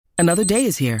Another day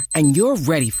is here, and you're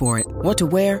ready for it. What to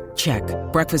wear? Check.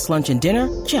 Breakfast, lunch, and dinner?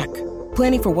 Check.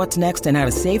 Planning for what's next and how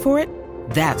to save for it?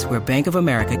 That's where Bank of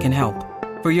America can help.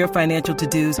 For your financial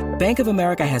to-dos, Bank of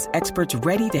America has experts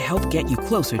ready to help get you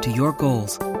closer to your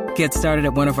goals. Get started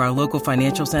at one of our local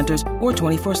financial centers or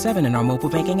 24/7 in our mobile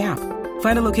banking app.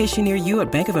 Find a location near you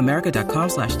at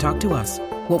bankofamerica.com/talktous.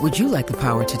 What would you like the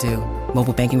power to do?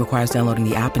 Mobile banking requires downloading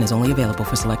the app and is only available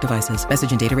for select devices. Message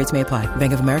and data rates may apply.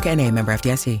 Bank of America N.A., member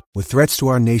FDIC. With threats to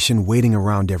our nation waiting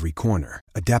around every corner,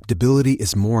 adaptability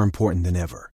is more important than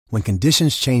ever. When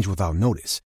conditions change without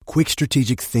notice, quick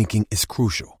strategic thinking is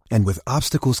crucial. And with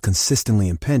obstacles consistently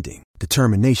impending,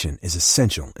 determination is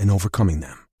essential in overcoming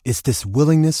them. It's this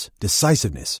willingness,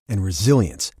 decisiveness, and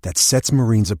resilience that sets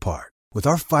Marines apart. With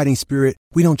our fighting spirit,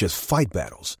 we don't just fight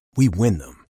battles, we win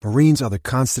them. Marines are the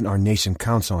constant our nation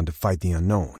counts on to fight the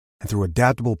unknown. And through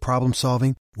adaptable problem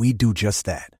solving, we do just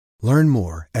that. Learn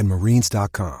more at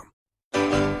marines.com.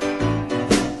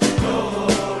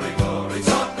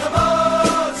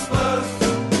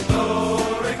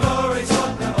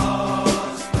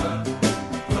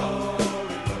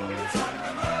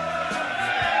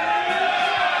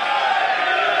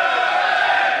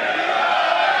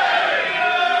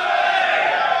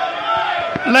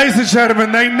 Ladies and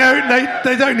gentlemen,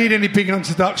 they don't need any big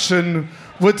introduction.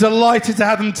 We're delighted to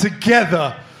have them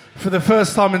together for the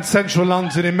first time in central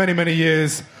London in many, many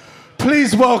years.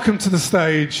 Please welcome to the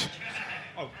stage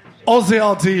Ossie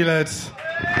Ardiles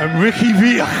and Ricky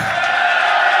Villa.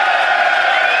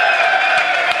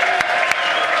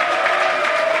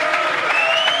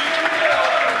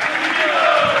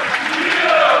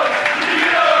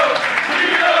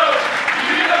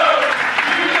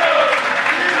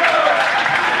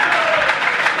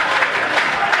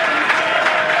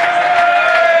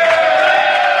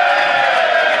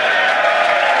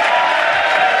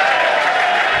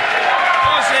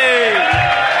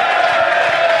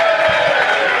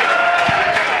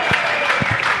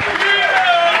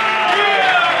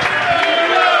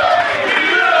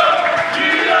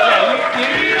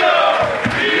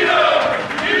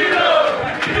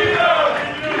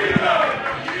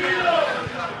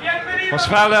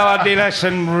 Osvaldo Ardiles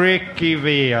and Ricky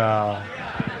Villa.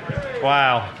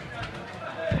 Wow.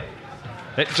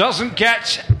 It doesn't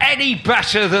get any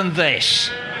better than this.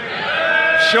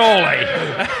 Surely.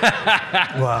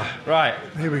 Wow. Right.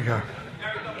 Here we go.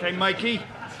 Okay, Mikey.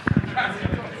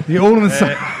 You're all in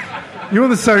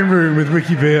the same room with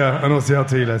Ricky Villa and Ossie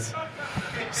Ardiles.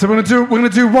 So we're going to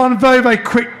do one very, very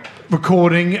quick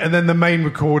recording and then the main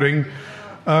recording.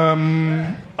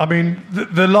 I mean,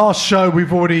 the last show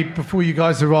we've already, before you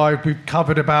guys arrived, we've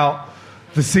covered about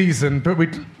the season, but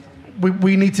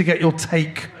we need to get your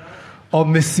take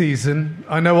on this season.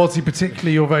 I know, Ossie,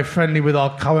 particularly, you're very friendly with our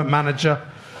current manager,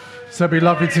 so it'd be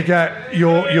lovely to get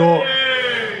your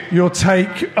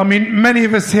take. I mean, many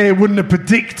of us here wouldn't have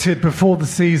predicted before the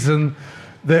season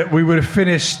that we would have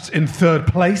finished in third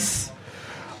place.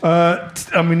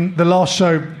 I mean, the last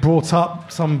show brought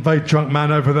up some very drunk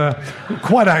man over there,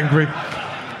 quite angry.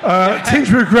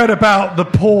 Tinge regret about the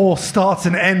poor start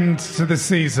and end to the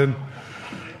season.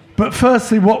 But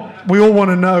firstly, what we all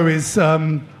want to know is our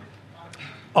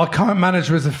current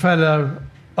manager is a fellow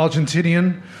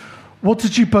Argentinian. What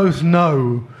did you both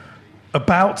know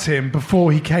about him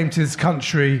before he came to this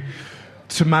country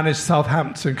to manage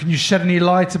Southampton? Can you shed any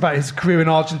light about his career in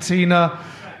Argentina,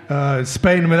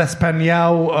 Spain with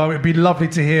Espanyol? It'd be lovely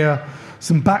to hear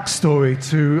some backstory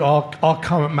to our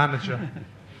current manager.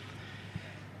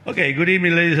 Okay, good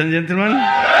evening, ladies and gentlemen.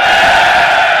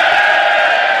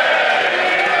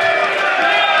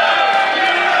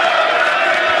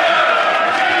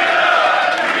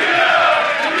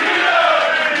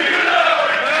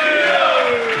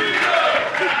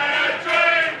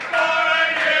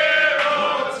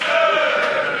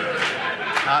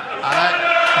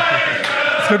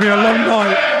 It's going to be a long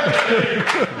night.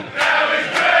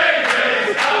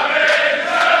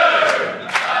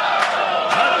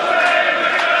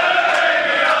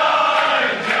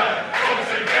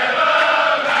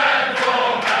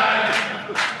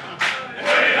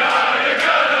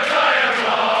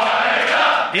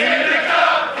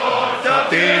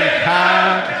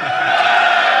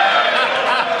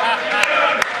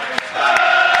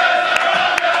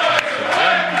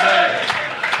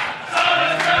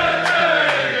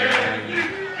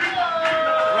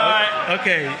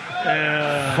 Okay.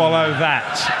 Follow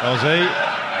that, Ossie.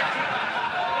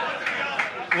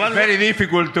 It's very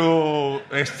difficult to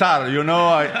start, you know.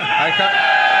 I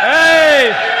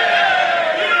Hey!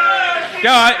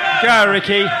 Go,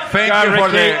 Ricky. Thank go, you Ricky. for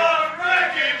the...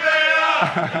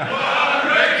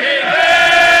 Ricky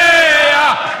Villa!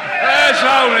 There's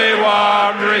our only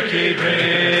one Ricky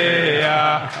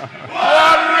Villa.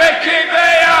 One Ricky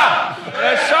Villa.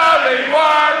 There's only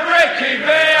one Ricky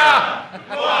Villa.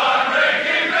 One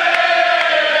Ricky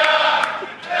Villa.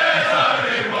 There's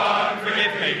only one.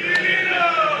 Forgive me.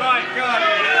 Right, God.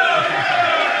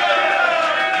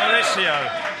 Mauricio.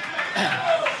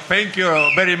 Thank you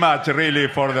very much, really,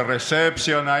 for the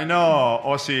reception. I know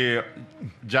Ossie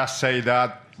just say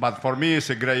that, but for me it's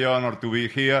a great honor to be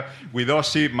here with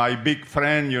Ossie, my big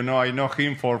friend. You know, I know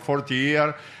him for 40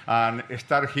 years, and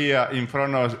start here in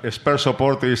front of Spurs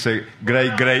supporters is a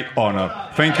great, great honor.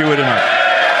 Thank you very much.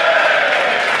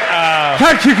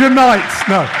 Thank you, good night.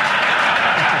 No.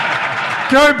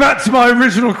 Going back to my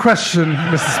original question,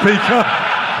 Mr. Speaker.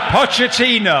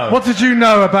 Pochettino. What did you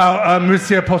know about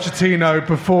Mauricio Pochettino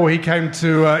before he came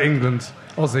to England,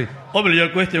 Ossie? Obviously, your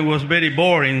question was very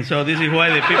boring, so this is why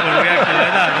the people reacted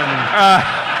like that.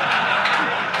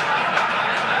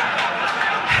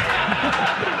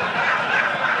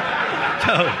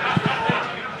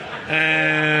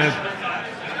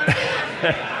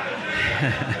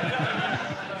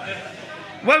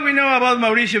 What we know about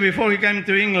Mauricio before he came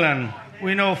to England,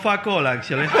 we know fuck all,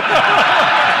 actually.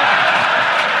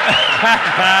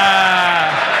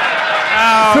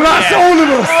 So that's all of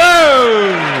us.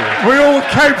 Whoa! We all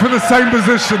came from the same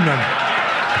position then.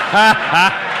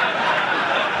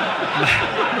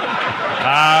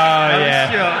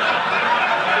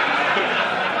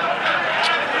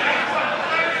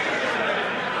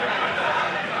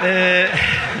 Yeah.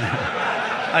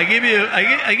 I give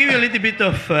you a little bit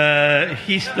of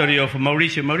history of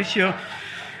Mauricio.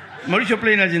 Mauricio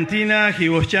played in Argentina. He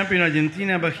was champion in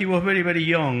Argentina, but he was very, very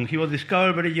young. He was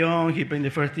discovered very young. He played in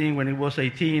the first team when he was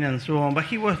 18 and so on. But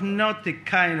he was not the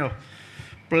kind of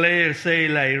player, say,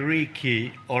 like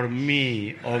Ricky or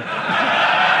me. Or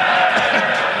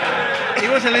he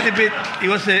was a little bit. He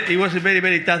was a very,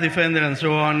 very tough defender and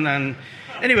so on. And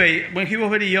anyway, when he was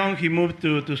very young, he moved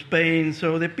to Spain.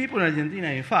 So the people in Argentina,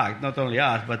 in fact, not only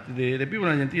us, but the people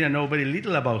in Argentina know very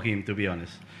little about him, to be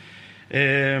honest.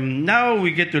 Now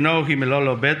we get to know him a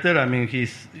lot better. I mean,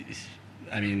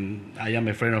 I am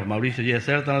a friend of Mauricio, yes,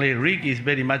 certainly. Rick is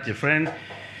very much a friend.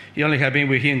 He only have been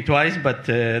with him twice, but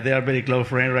they are very close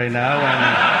friends right now.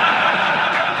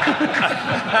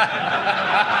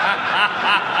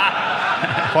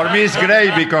 For me, it's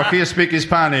great because he speaks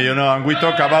Spanish, you know, and we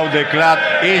talk about the club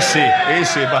easy,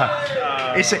 but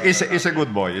it's a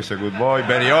good boy. It's a good boy,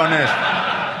 very honest.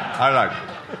 I like it.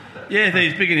 Yes, they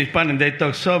speak in Spanish. They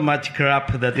talk so much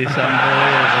crap that is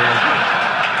unbelievable.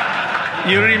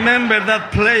 You remember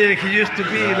that player? He used to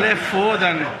be left foot.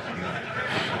 And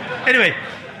anyway,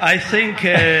 I think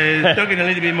talking a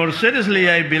little bit more seriously,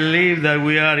 I believe that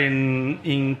we are in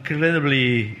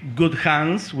incredibly good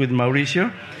hands with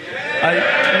Mauricio.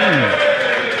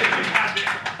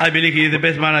 I believe he is the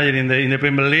best manager in the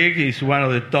Premier League. He's one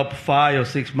of the top 5 or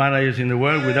 6 managers in the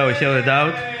world, without a shadow of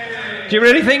doubt. Do you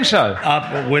really think so?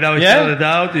 Without a shadow of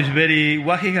doubt,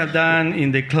 what he has done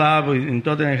in the club in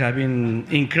Tottenham has been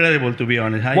incredible, to be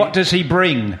honest. What does he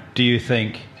bring, do you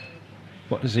think?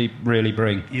 What does he really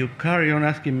bring? You carry on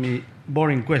asking me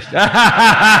boring questions. All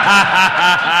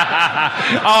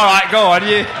right, go on.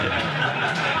 You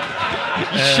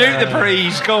shoot the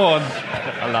breeze. Go on.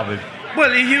 I love him.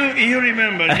 Well, if you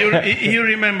remember, you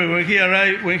remember when he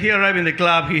arrived in the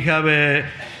club, he have a.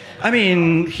 I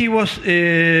mean, he was.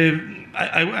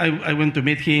 I went to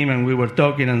meet him and we were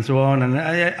talking and so on. And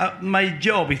my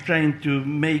job is trying to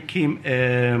make him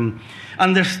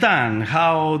understand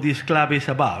how this club is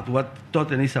about, what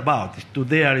Tottenham is about. Is to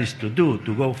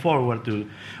go forward, to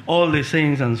all these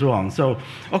things and so on. So,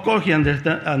 of course, he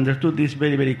understood this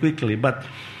very, very quickly. But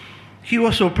he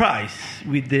was surprised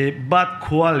with the bad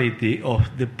quality of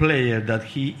the player that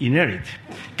he inherited.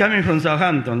 Coming from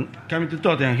Southampton, coming to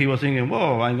Tottenham, he was thinking,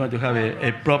 "Whoa, I'm going to have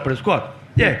a proper squad."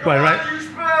 Yeah, quite right.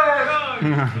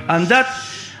 and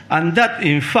that,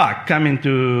 in fact, coming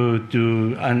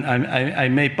to and I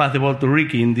may pass the ball to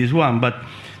Ricky in this one, but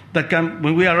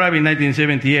when we arrived in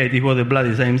 1978, it was the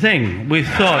bloody same thing. We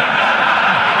thought,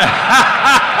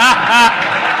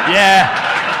 yeah,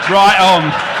 right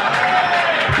on.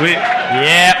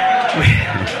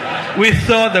 We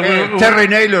thought that Terry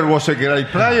Naylor was a great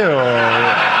player,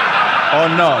 or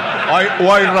not?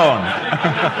 Why wrong?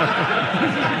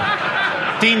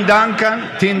 Tim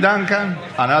Duncan,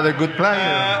 another good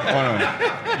player.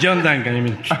 John Duncan, you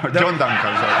mean? John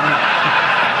Duncan,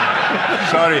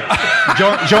 sorry.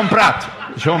 John Pratt.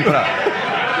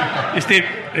 Steve,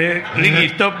 Ricky,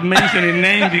 stop mentioning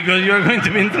names because you are going to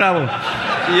be in trouble.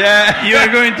 Yeah. You are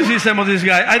going to see some of these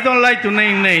guys. I don't like to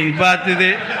name names, but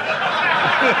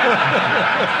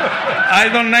I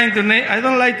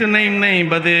don't like to name names,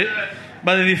 but the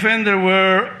defender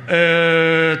were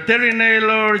Terry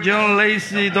Naylor, John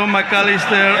Lacey, Don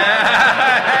McAllister,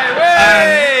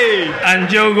 and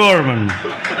Joe Gorman.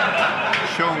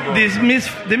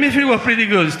 The midfield was pretty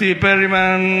good. Steve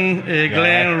Perryman,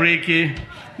 Glenn, Ricky,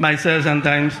 myself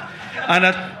sometimes. And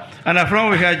up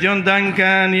front we had John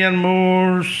Duncan, Ian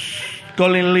Moore,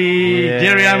 Colin Lee,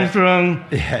 Jerry Armstrong.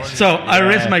 Yes. So I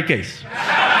rest my case.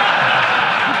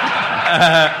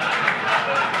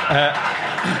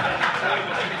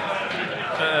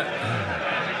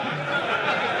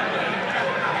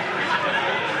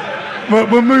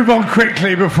 We'll move on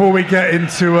quickly before we get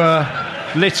into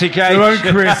litigation. their own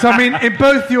careers. I mean, in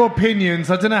both your opinions,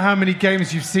 I don't know how many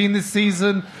games you've seen this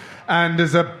season, and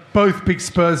as both big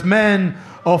Spurs men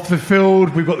off the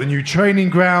field, we've got the new training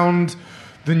ground,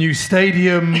 the new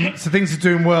stadium, so things are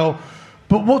doing well.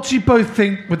 But what do you both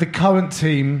think with the current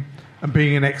team, and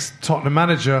being an ex-Tottenham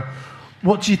manager,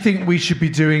 what do you think we should be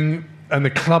doing and the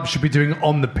club should be doing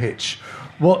on the pitch?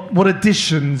 What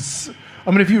additions... I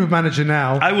mean, if you were manager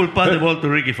now... I will pass the ball to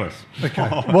Ricky first. Okay.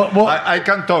 I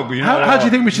can talk. How do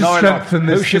you think we should strengthen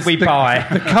this? Who should we buy?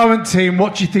 The current team,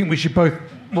 what do you think we should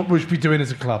be doing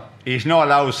as a club? It's not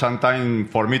allowed sometimes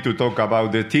for me to talk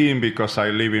about the team because I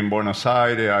live in Buenos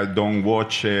Aires. I don't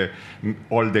watch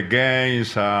all the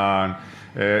games. And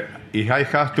if I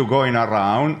have to go in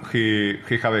around, he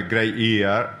have a great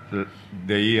year.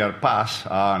 The year passed.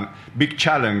 And big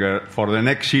challenger for the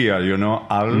next year,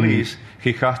 at least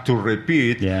he has to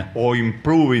repeat or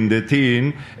improve in the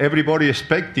team. Everybody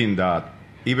expecting that.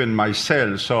 Even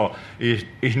myself. So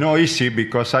it's not easy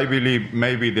because I believe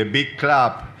maybe the big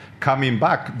club coming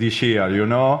back this year,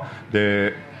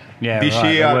 this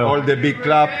year all the big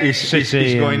club is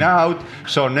going out.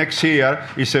 So next year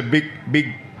is a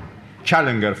big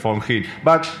challenger for him.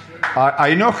 But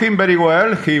I know him very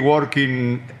well. He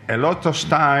working a lot of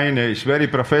time. He's very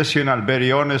professional,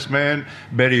 very honest man,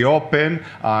 very open.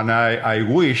 And I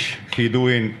wish he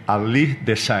doing at least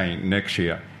the same next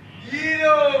year.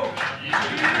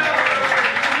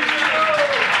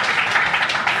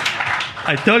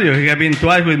 I told you, he has been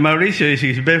twice with Mauricio. He's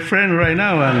his best friend right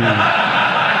now.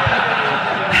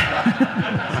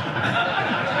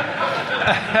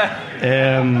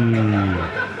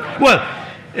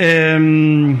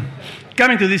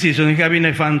 Coming to this season, it has been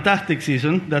a fantastic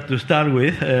season. That to start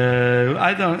with.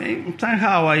 I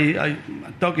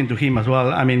talking to him as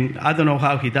well. I mean, I don't know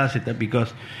how he does it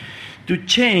because to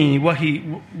change what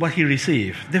he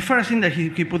received. The first thing that he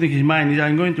put in his mind is,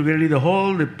 I'm going to get rid of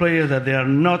all the players that they are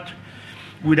not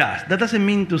with us. That doesn't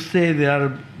mean to say they are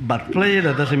bad players.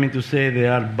 That doesn't mean to say they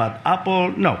are bad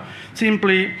apple. No,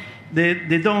 simply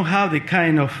they don't have the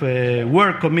kind of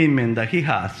work commitment that he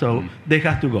has, so they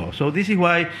have to go. So this is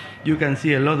why you can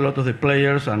see a lot of the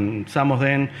players, and some of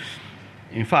them,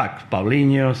 in fact,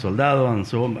 Paulinho, Soldado, and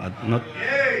so on,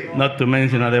 not to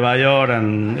mention Adebayor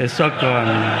and Sokko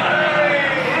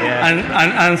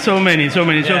and so many. So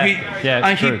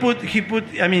he put.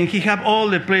 I mean, he have all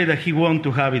the players that he want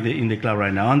to have in the club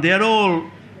right now, and they are all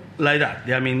like that.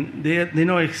 They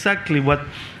know exactly what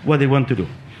they want to do,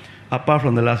 apart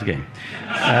from the last game.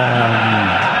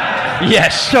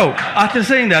 Yes. So after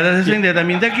saying that, I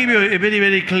mean, that gives you a very,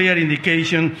 very clear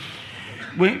indication.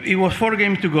 When it was 4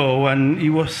 games to go, and it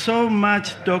was so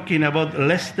much talking about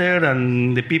Leicester,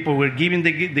 and the people were giving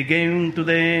the game to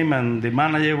them, and the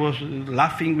manager was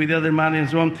laughing with the other man and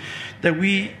so on, that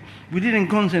we didn't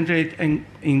concentrate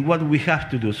in what we have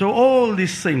to do. So all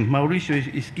these things Mauricio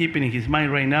is keeping in his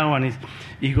mind right now, and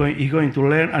he's going to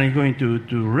learn, and he's going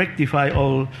to rectify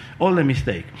all the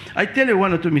mistakes. I tell you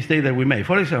 1 or 2 mistakes that we made.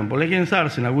 For example, against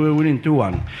Arsenal, we were winning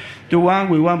 2-1. 2-1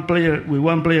 with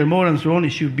one player more and so on. We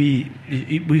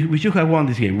should have won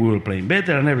this game. We were playing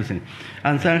better and everything,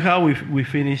 and somehow we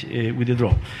finished with the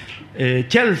draw.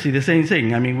 Chelsea, the same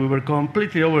thing. I mean, we were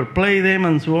completely overplayed them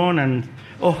and so on, and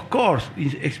of course,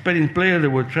 experienced players that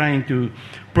were trying to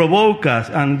provoke us,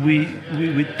 and we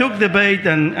took the bait,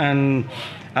 and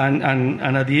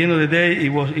at the end of the day, it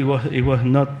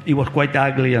was quite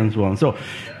ugly and so on. So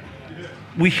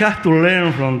we have to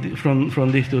learn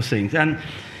from these 2 things. And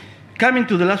coming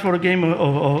to the last 4 games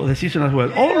of the season as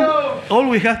well, all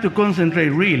we have to concentrate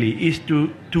really is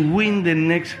to win the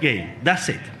next game. That's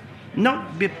it.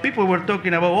 People were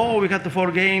talking about, we got the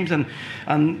 4 games, and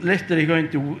Leicester is going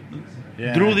to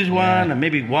drew this one, and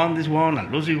maybe won this one,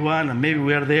 and lose this one, and maybe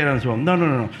we are there, and so on.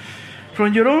 No.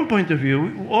 From your own point of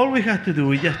view, all we have to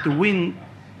do is just to win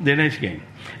the next game.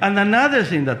 And another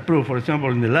thing that proved, for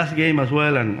example, in the last game as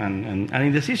well, and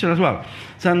in the season as well,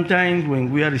 sometimes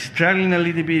when we are struggling a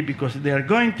little bit, because there are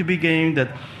going to be games that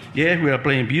Yes, we are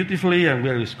playing beautifully and we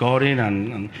are scoring,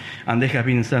 and there have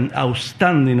been some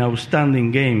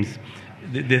outstanding games.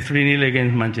 The 3-0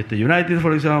 against Manchester United,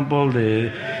 for example,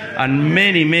 and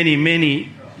many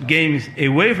games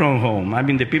away from home. I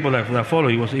mean, the people that follow,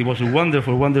 it was a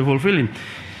wonderful feeling.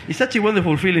 It's such a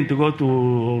wonderful feeling to go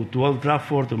to Old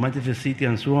Trafford, to Manchester City,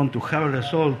 and so on, to have a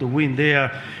result, to win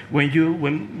there. When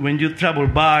you travel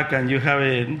back and you're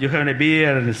having a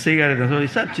beer and a cigarette, and so,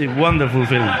 it's such a wonderful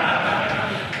feeling.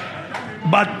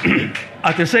 But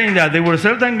after saying that, there were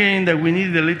certain games that we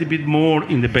needed a little bit more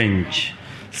in the bench.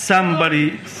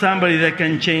 Somebody that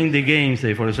can change the game,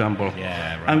 say, for example.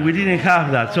 Yeah, right. And we didn't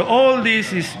have that. So all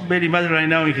this is very much right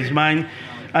now in his mind.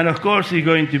 And of course, it's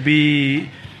going to be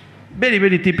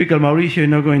very typical Mauricio. It's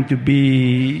not going to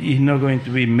be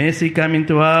Messi coming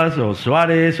to us, or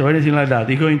Suarez, or anything like that.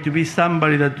 It's going to be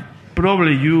somebody that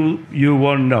probably you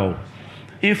won't know.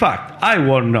 In fact, I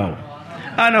won't know.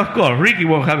 And of course, Ricky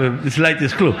won't have the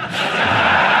slightest clue.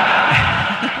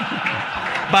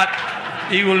 But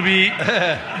it will be.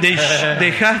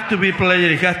 They have to be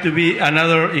players. It has to be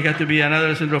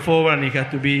another central forward, and it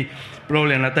has to be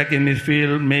probably an attacking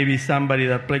midfield. Maybe somebody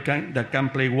that can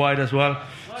play wide as well.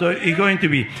 So it's going to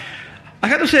be. I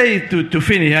have to say to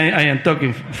finish. I am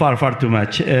talking far too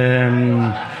much.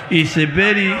 It's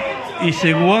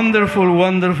a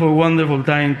wonderful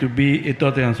time to be a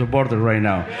Tottenham supporter right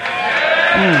now.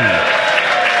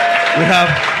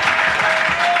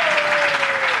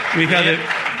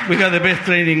 We have the best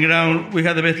training ground. We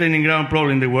have the best training ground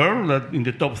probably in the world, in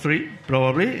the top 3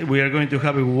 probably. We are going to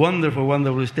have a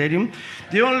wonderful stadium.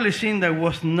 The only thing that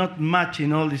was not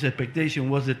matching all this expectation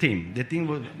was the team. The team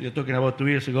was, you're talking about 2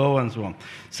 years ago and so on.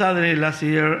 Suddenly last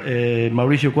year,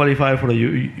 Mauricio qualified for the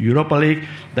Europa League.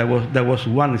 That was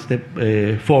one step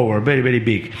forward, very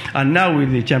big. And now we're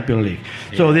in the Champions League.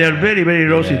 So there are very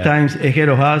rosy times ahead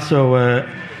of us. So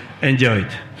enjoy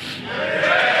it.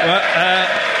 Well,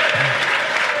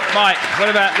 Mike, what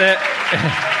about the...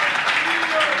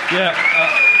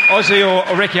 Ossie or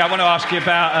Ricky, I want to ask you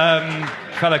about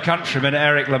fellow countryman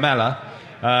Eric Lamela,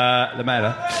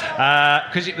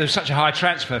 because there's such a high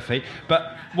transfer fee.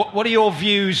 But what are your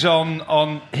views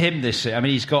on him this year? I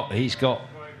mean, he's got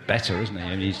better, isn't he? I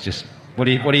mean, he's just... What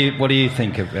do you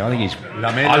think of him? I think he's...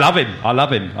 Lamela. I love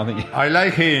him. I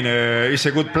like him. He's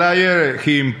a good player.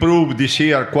 He improved this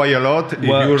year quite a lot. If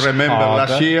you remember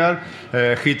last year,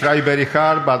 he tried very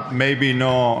hard, but maybe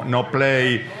no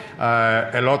play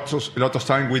a lot of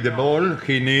time with the ball.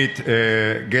 He need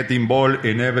get involved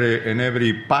in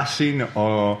every passing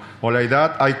or like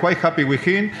that. I'm quite happy with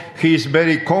him. He's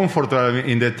very comfortable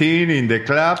in the team, in the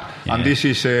club, and this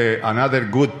is another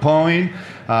good point.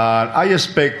 I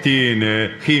expect he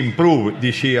improve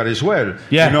this year as well.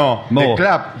 Yeah, more.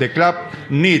 The club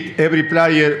need every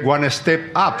player one step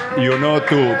up,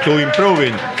 to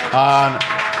improving. And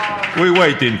we're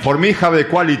waiting. For me, have the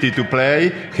quality to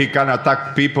play. He can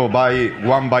attack people by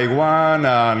one,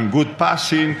 and good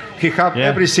passing. He have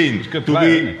everything to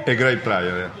be a great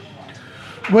player.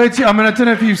 I don't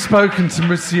know if you've spoken to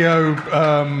Mauricio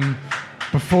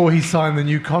before he signed the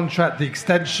new contract, the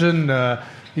extension.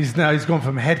 He's gone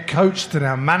from head coach to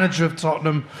now manager of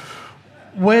Tottenham.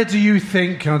 Where do you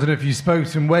think, I don't know if you spoke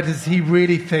to him, where does he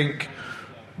really think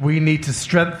we need to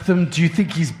strengthen? Do you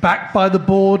think he's backed by the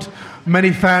board?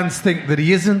 Many fans think that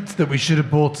he isn't, that we should have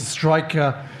bought a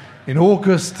striker in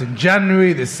August, in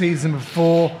January, the season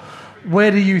before.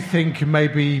 Where do you think, and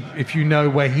maybe if you know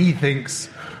where he thinks,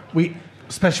 we,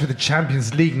 especially with the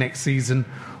Champions League next season,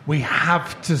 we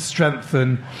have to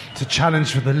strengthen to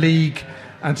challenge for the league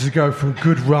and to go for a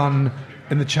good run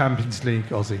in the Champions League,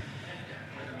 Ossie?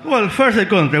 Well, first the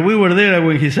contract. We were there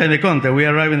when he signed the contract. We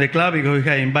arrived in the club because he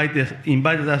had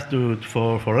invited us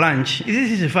for lunch.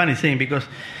 This is a funny thing because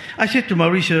I said to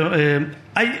Mauricio,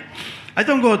 I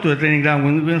don't go to the training ground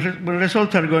when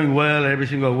results are going well,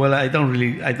 everything goes well. I don't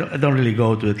really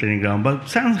go to the training ground. But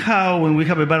somehow when we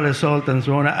have a bad result and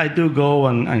so on, I do go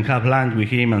and have lunch with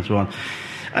him and so on.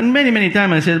 And many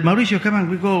times I said, Mauricio, come on,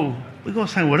 we go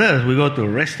somewhere else. We go to a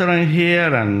restaurant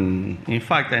here, and in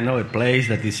fact, I know a place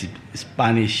that is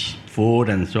Spanish food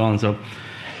and so on. So,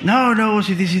 no,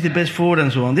 this is the best food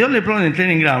and so on. The only problem in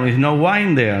training ground is no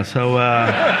wine there. So,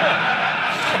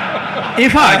 in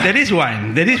fact, there is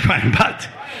wine, but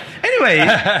anyway,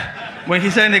 when he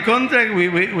signed the contract,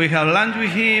 we have lunch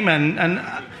with him,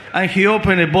 and he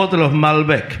opened a bottle of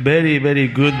Malbec, very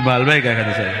good Malbec, I have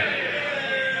to say.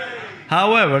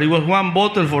 However, it was one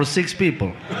bottle for 6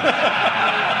 people.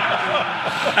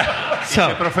 So,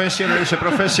 He's a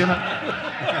professional.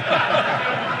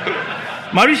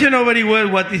 Mauricio knows very well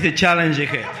what is the challenge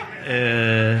ahead.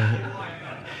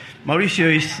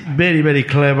 Mauricio is very, very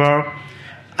clever.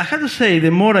 I have to say,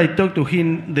 the more I talk to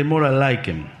him, the more I like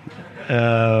him.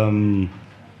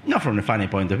 Not from a funny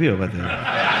point of view, but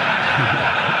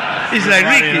it's like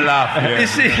Ricky.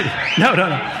 No.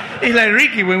 It's like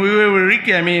Ricky. When we were with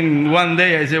Ricky, I mean, one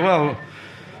day I said, well,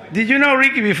 did you know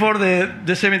Ricky before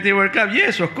the 70 World Cup?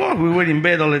 Yes, of course. We were in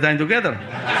bed all the time together.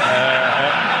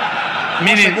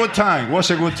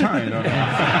 Was a good time.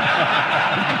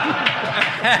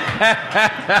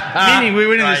 Meaning we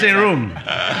were in the same room.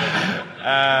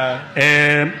 I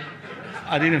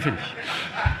didn't finish.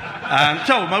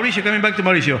 So, Mauricio, coming back to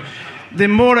Mauricio. The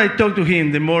more I talk to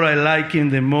him, the more I like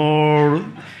him, the more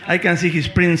I can see his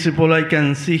principle, I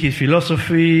can see his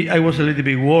philosophy. I was a little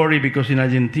bit worried because in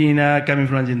Argentina, coming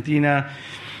from Argentina,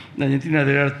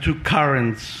 there are two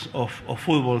currents of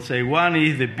football. Say one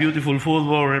is the beautiful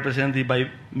football represented by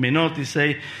Menotti,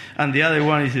 say, and the other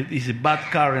one is a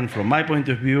bad current from my point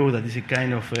of view. That is a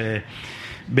kind of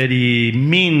very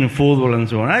mean football and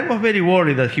so on. I was very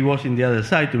worried that he was in the other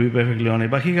side, to be perfectly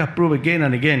honest. But he has proved again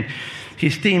and again.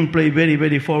 His team play very,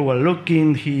 very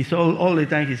forward-looking. He's all the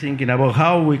time he's thinking about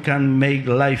how we can make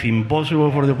life impossible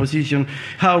for the opposition,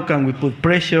 how can we put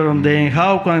pressure on them,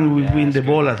 how can we win the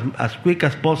ball as quick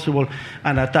as possible,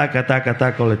 and attack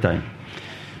all the time.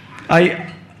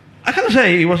 I have to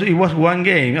say, it was one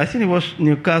game. I think it was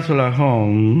Newcastle at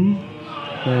home.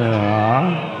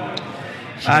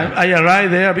 I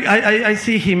arrived there. I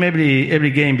see him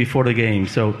every game before the game,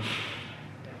 so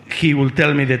he will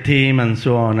tell me the team and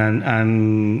so on,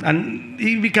 and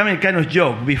it became a kind of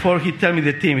joke. Before he tell me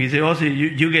the team, he said, Ossie,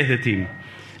 you guess the team.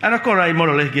 And of course, I more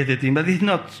or less guess the team, but it's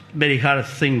not very hard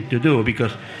thing to do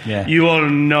because you all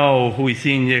know who is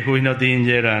injured, who is not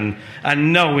injured, and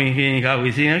knowing him, how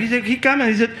he's injured. He came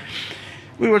and he said,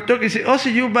 we were talking, he said,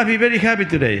 Ossie, you must be very happy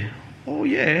today. Oh,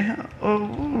 yeah. So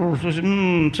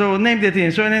name the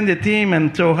team. So I named the team,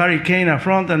 and so Harry Kane up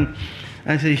front, and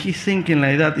I said, he's thinking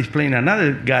like that, he's playing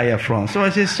another guy up front. So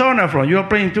I said, Son up front, you are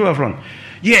playing two up front.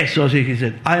 Yes, Ossie, he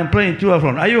said, I am playing two up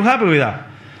front. Are you happy with that?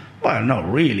 Well, not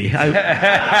really. I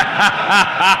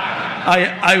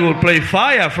will play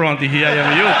five up front if I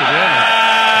am you, to be honest.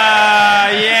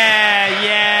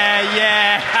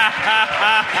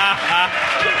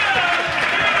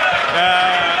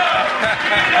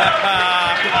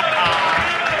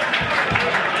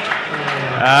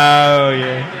 Oh,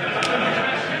 yeah.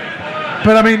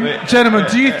 But I mean, gentlemen,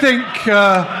 do you think,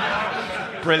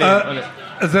 Brilliant.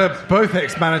 as both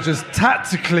ex-managers,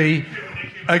 tactically,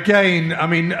 again, I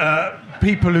mean,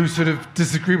 people who sort of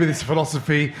disagree with this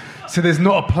philosophy, so there's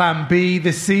not a plan B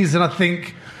this season. I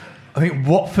think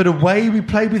Watford away, we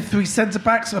played with three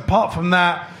centre-backs. Apart from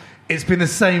that, it's been the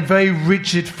same very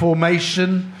rigid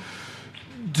formation.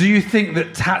 Do you think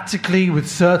that tactically, with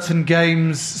certain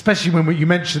games, especially when you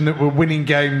mentioned that we're winning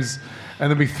games and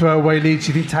then we throw away leads,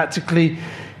 do you think tactically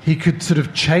he could sort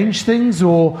of change things,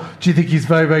 or do you think he's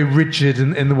very, very rigid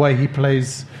in the way he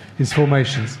plays his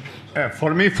formations?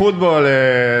 For me, football,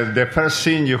 the first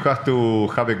thing you have to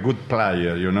have a good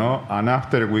player, you know, and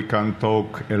after we can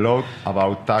talk a lot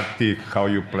about tactics, how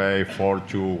you play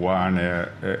 4-2-1.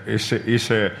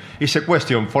 It's a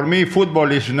question. For me, football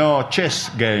is no chess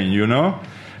game, you know.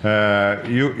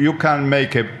 You can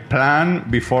make a plan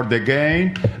before the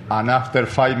game, and after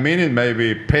 5 minutes,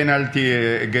 maybe penalty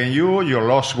against you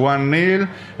lost 1-0,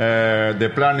 the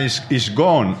plan is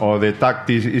gone, or the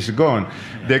tactics is gone.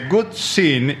 The good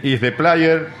thing is the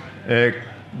player,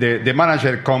 the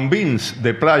manager convince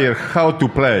the player how to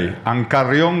play and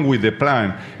carry on with the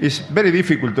plan. It's very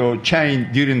difficult to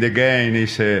change during the game.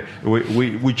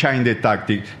 We change the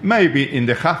tactic. Maybe in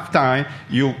the halftime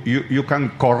you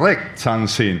can correct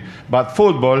something, but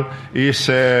football is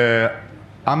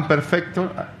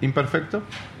imperfecto.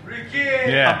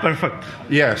 Yeah. Perfect.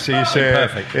 Yes, it's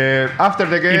perfect. After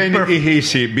the game it's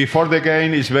easy. Before the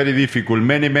game it's very difficult.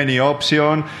 Many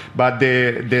options. But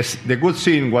the good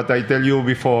thing, what I tell you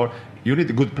before, you need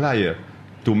a good player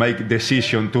to make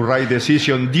decision, to write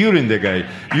decision during the game.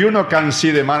 You can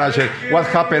see the manager. What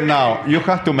happened now? You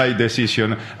have to make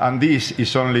decision, and this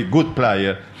is only good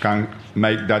player can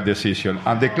make that decision.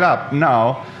 And the club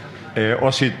now,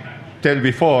 Ossie tell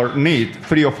before, need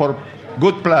 3 or 4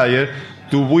 good players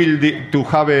to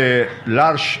have a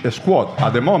large squad.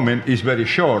 At the moment, it's very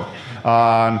short.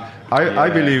 And I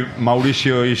believe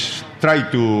Mauricio is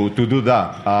trying to do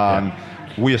that. And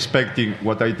we expecting,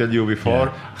 what I tell you before,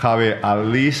 have at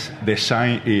least the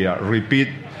same year. Repeat,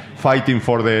 fighting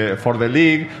for the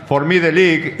league. For me, the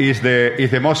league is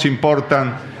the most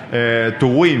important to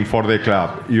win for the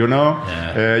club. You know,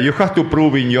 you have to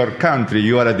prove in your country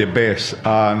you are the best.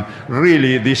 And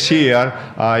really, this year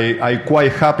I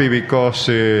quite happy because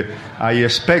I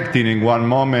expecting in one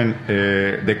moment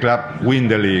the club win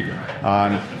the league,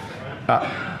 and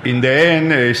in the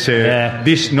end,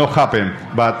 this not happen,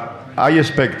 but. I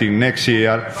expecting next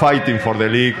year fighting for the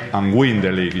league and win the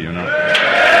league, you know.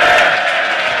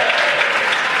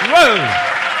 Whoa!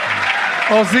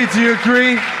 Ossie, do you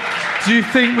agree? Do you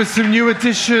think with some new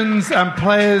additions and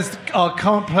players, our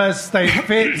current players staying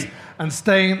fit and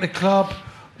staying at the club,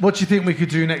 what do you think we could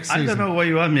do next season? I don't know why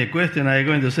you asked me a question. I'm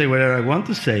going to say whatever I want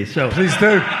to say. So please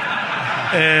do.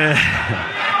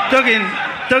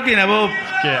 Talking about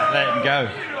let him go.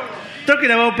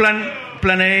 Talking about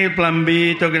Plan A, Plan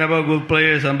B, talking about good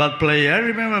players and bad players. I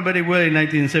remember very well in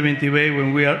 1978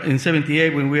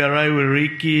 when we arrived with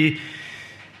Ricky.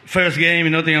 First game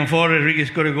in Nottingham Forest, Ricky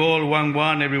scored a goal,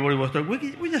 1-1. Everybody was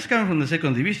talking. We just come from the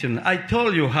second division. I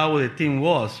told you how the team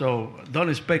was, so don't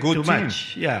expect too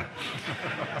much. Yeah.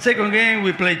 Second game,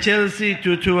 we played Chelsea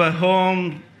 2-2 at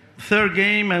home. Third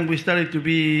game, and we started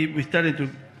to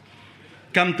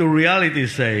come to reality,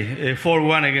 say,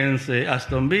 4-1 against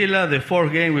Aston Villa. The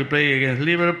fourth game we played against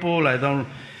Liverpool.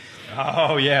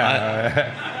 Oh,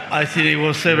 yeah. I think it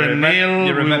was 7-0.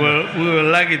 We were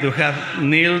lucky to have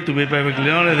nil, to be perfectly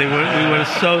honest. We were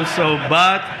so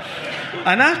bad.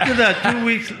 And after that, 2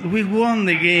 weeks, we won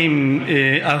the game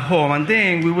at home. And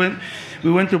then we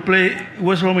went to play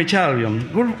West Bromwich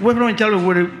Albion. West Bromwich Albion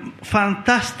were a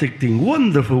fantastic team,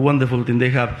 wonderful team.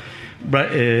 They have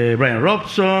Brian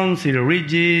Robson, Cyril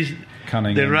Regis,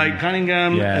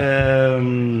 Cunningham,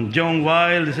 John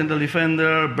Wilde, the central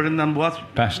defender, Brendan Watts.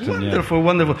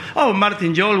 Wonderful. Oh,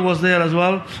 Martin Jol was there as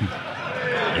well.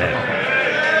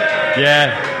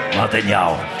 Martin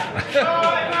Jol.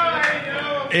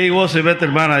 He was a better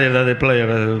manager than the player.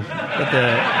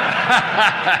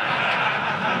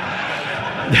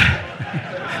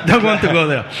 Don't want to go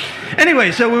there.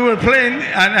 Anyway, so we were playing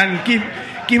and Keith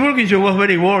Wilkinson was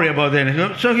very worried about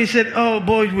that. So he said, "Oh,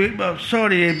 boys,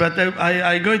 sorry, but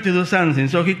I'm going to do something."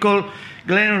 So he called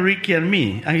Glenn, Ricky, and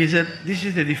me, and he said, "This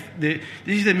is the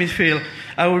midfield.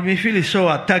 Our midfield is so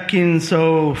attacking,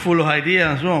 so full of ideas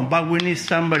and so on. But we need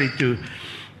somebody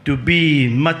to be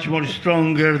much more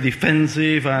stronger,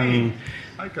 defensive, and."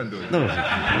 I can do it. No,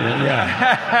 yeah.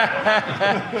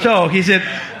 So he said,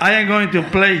 "I am going to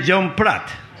play John Pratt."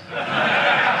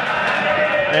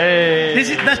 Hey.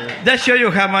 That shows you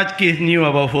how much Keith knew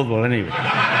about football, anyway.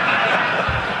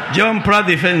 John Pratt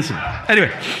defensive.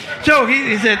 Anyway, so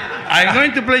he said, "I'm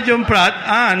going to play John Pratt,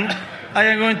 and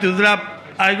I'm going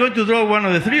to draw one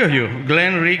of the three of you,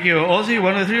 Glenn, Ricky, or Ossie.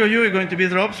 One of the three of you is going to be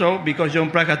dropped. So because John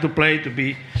Pratt had to play to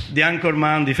be the anchor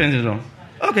man, defensive zone.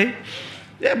 Okay."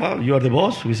 Yeah, well, you are the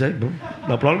boss, we said.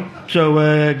 No problem. So,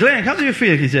 Glenn, how do you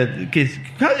feel? He said, "Keith,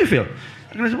 how do you feel?"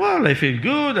 And I said, "Well, I feel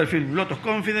good. I feel a lot of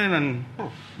confidence." And,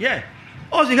 yeah.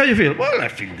 Ossie, how do you feel? "Well, I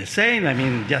feel the same. I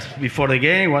mean, just before the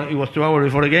game, it was 2 hours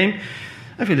before the game.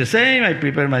 I feel the same. I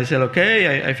prepare myself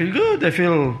okay. I feel good. I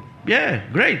feel,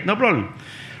 great. No problem."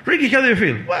 "Ricky, how do you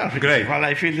feel?" "Well, Ricky, great. Well,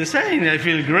 I feel the same. I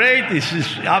feel great. This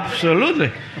is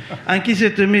absolutely." And he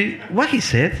said to me, what he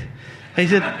said? I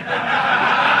said...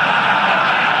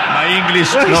 My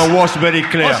English was very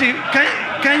clear. Ossie,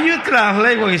 can you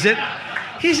translate what he said?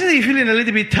 He said he's feeling a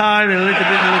little bit tired, a little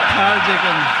bit lethargic.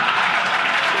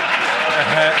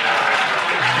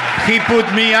 He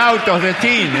put me out of the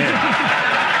team.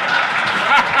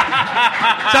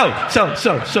 So.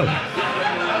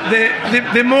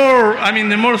 The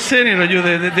more senior you,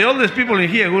 the oldest people in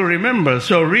here will remember.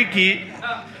 So Ricky,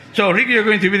 you're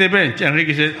going to be the bench. And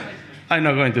Ricky said, "I'm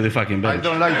not going to the fucking bench.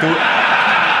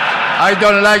 I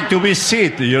don't like to be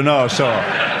sit, so.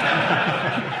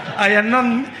 I am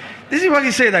not." This is what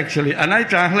he said, actually, and I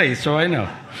translate, so I know.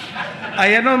 "I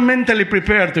am not mentally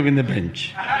prepared to be in the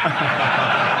bench."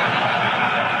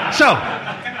 So,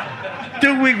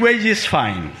 2-week wages,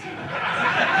 fine.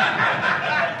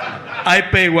 I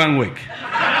pay 1 week.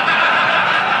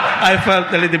 I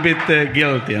felt a little bit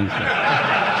guilty and stuff.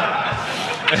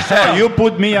 So you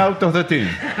put me out of the team.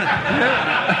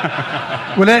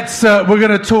 Well, we're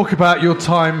going to talk about your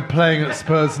time playing at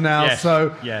Spurs now. Yes.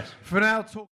 So, yes. For now,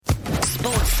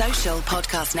 Sports Social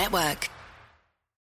Podcast Network.